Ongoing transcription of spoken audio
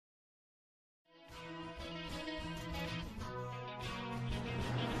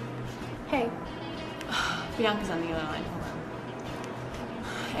Bianca's on the other line. Hold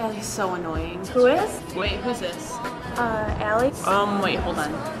on. Allie's so annoying. Who is? Wait, who's this? Allie. Wait, hold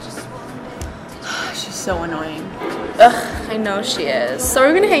on. She's so annoying. Ugh, I know she is. So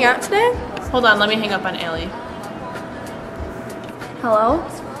we're gonna hang out today? Hold on, let me hang up on Allie. Hello?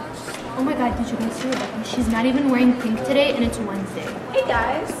 Oh my god, did you guys see her? She's not even wearing pink today and it's Wednesday. Hey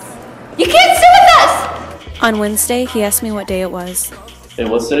guys. You can't sit with us! On Wednesday, he asked me what day it was. Hey,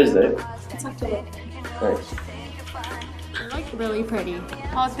 what's today's date? It's October. Thanks. You're like really pretty.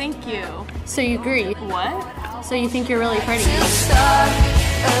 Oh, thank you. So you agree? What? So you think you're really pretty?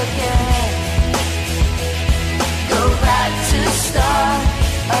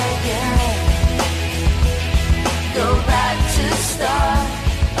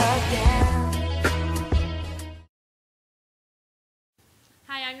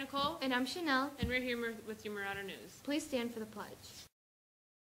 Hi, I'm Nicole, And I'm Chanel. and we're here with your Marauder News. Please stand for the pledge.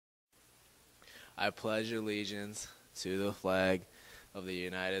 I pledge allegiance to the flag of the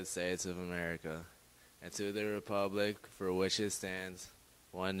United States of America and to the republic for which it stands,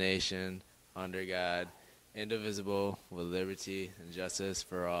 one nation, under God, indivisible, with liberty and justice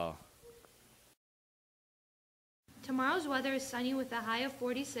for all. Tomorrow's weather is sunny with a high of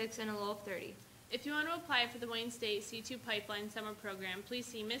 46 and a low of 30. If you want to apply for the Wayne State C2 Pipeline Summer Program, please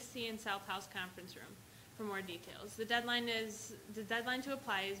see Miss C in South House Conference Room for more details. The deadline to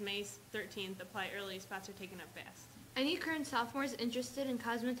apply is May 13th. Apply early, spots are taken up fast. Any current sophomores interested in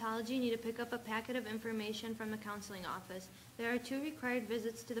cosmetology need to pick up a packet of information from the counseling office. There are 2 required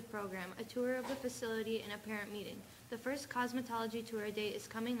visits to the program, a tour of the facility and a parent meeting. The first cosmetology tour date is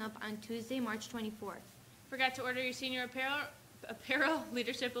coming up on Tuesday, March 24th. Forgot to order your senior apparel.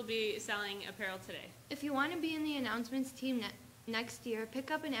 Leadership will be selling apparel today. If you want to be in the announcements team next year,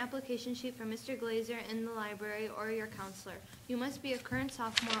 pick up an application sheet from Mr. Glazer in the library or your counselor. You must be a current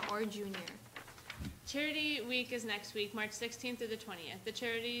sophomore or junior. Charity Week is next week, March 16th through the 20th. The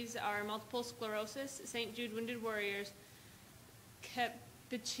charities are Multiple Sclerosis, St. Jude Wounded Warriors,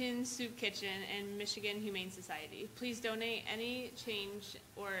 Capuchin Soup Kitchen, and Michigan Humane Society. Please donate any change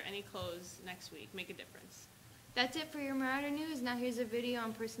or any clothes next week. Make a difference. That's it for your Marauder News. Now here's a video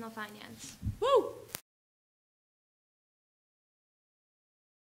on personal finance. Woo!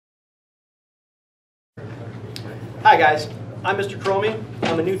 Hi guys, I'm Mr. Cromie.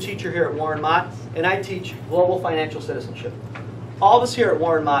 I'm a new teacher here at Warren Mott, and I teach global financial citizenship. All of us here at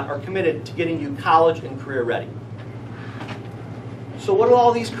Warren Mott are committed to getting you college and career ready. So what do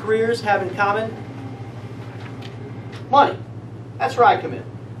all these careers have in common? Money. That's where I come in.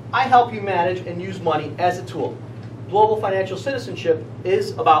 I help you manage and use money as a tool. Global financial citizenship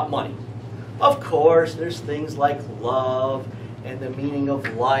is about money. Of course, there's things like love and the meaning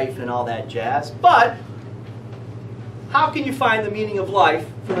of life and all that jazz, but how can you find the meaning of life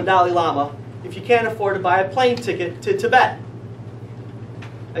from the Dalai Lama if you can't afford to buy a plane ticket to Tibet?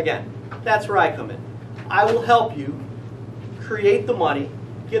 Again, that's where I come in. I will help you create the money,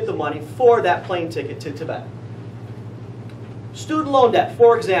 get the money for that plane ticket to Tibet. Student loan debt,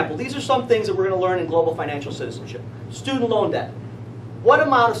 for example. These are some things that we're going to learn in global financial citizenship. Student loan debt. What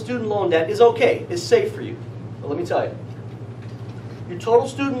amount of student loan debt is okay, is safe for you? Well, let me tell you. Your total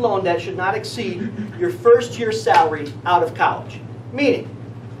student loan debt should not exceed your first year's salary out of college. Meaning,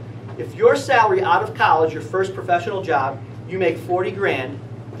 if your salary out of college, your first professional job, you make 40 grand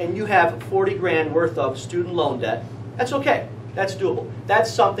and you have 40 grand worth of student loan debt, that's okay. That's doable.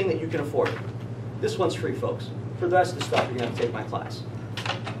 That's something that you can afford. This one's free, folks. For the rest of the stuff, you're going to take my class.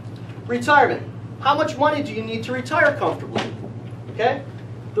 Retirement. How much money do you need to retire comfortably? Okay?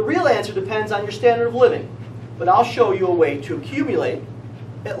 The real answer depends on your standard of living. But I'll show you a way to accumulate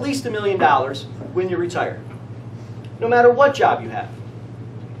at least $1 million when you retire. No matter what job you have.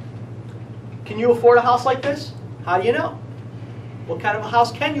 Can you afford a house like this? How do you know? What kind of a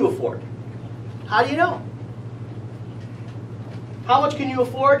house can you afford? How do you know? How much can you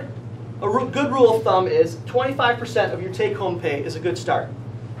afford? A good rule of thumb is 25% of your take-home pay is a good start.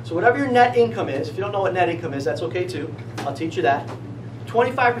 So whatever your net income is, if you don't know what net income is, that's okay too. I'll teach you that.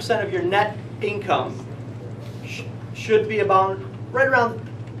 25% of your net income should be about right around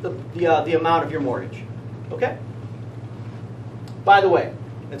the amount of your mortgage. Okay? By the way,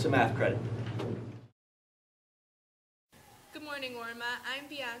 it's a math credit. Good morning, Warren Mott. I'm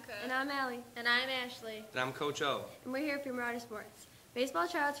Bianca. And I'm Allie. And I'm Ashley. And I'm Coach O. And we're here for Marauder Sports. Baseball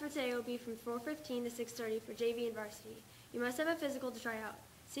tryouts for today will be from 4:15 to 6:30 for JV and varsity. You must have a physical to try out.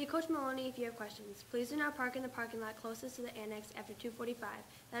 See Coach Maloney if you have questions. Please do not park in the parking lot closest to the annex after 2:45.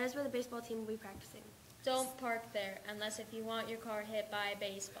 That is where the baseball team will be practicing. Don't park there unless if you want your car hit by a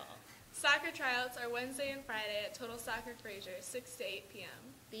baseball. Soccer tryouts are Wednesday and Friday at Total Soccer Fraser, 6 to 8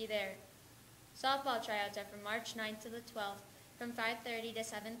 p.m. Be there. Softball tryouts are from March 9th to the 12th from 5:30 to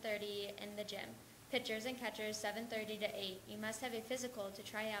 7:30 in the gym. Pitchers and catchers 7:30 to 8. You must have a physical to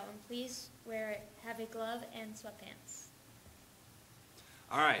try out, and please have a glove and sweatpants.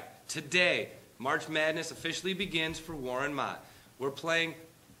 All right, today, March Madness officially begins for Warren Mott. We're playing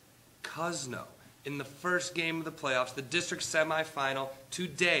Cuzno in the first game of the playoffs, the district semifinal,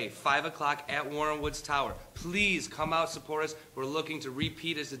 today, 5 o'clock at Warren Woods Tower. Please come out, support us. We're looking to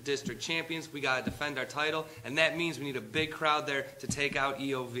repeat as the district champions. We got to defend our title, and that means we need a big crowd there to take out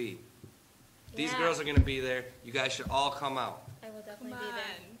EOV. These girls are going to be there. You guys should all come out. I will definitely be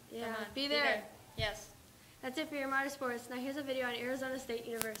there. Yeah, Come on, be there. Yes. That's it for your Mott Sports. Now here's a video on Arizona State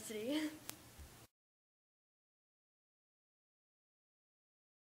University.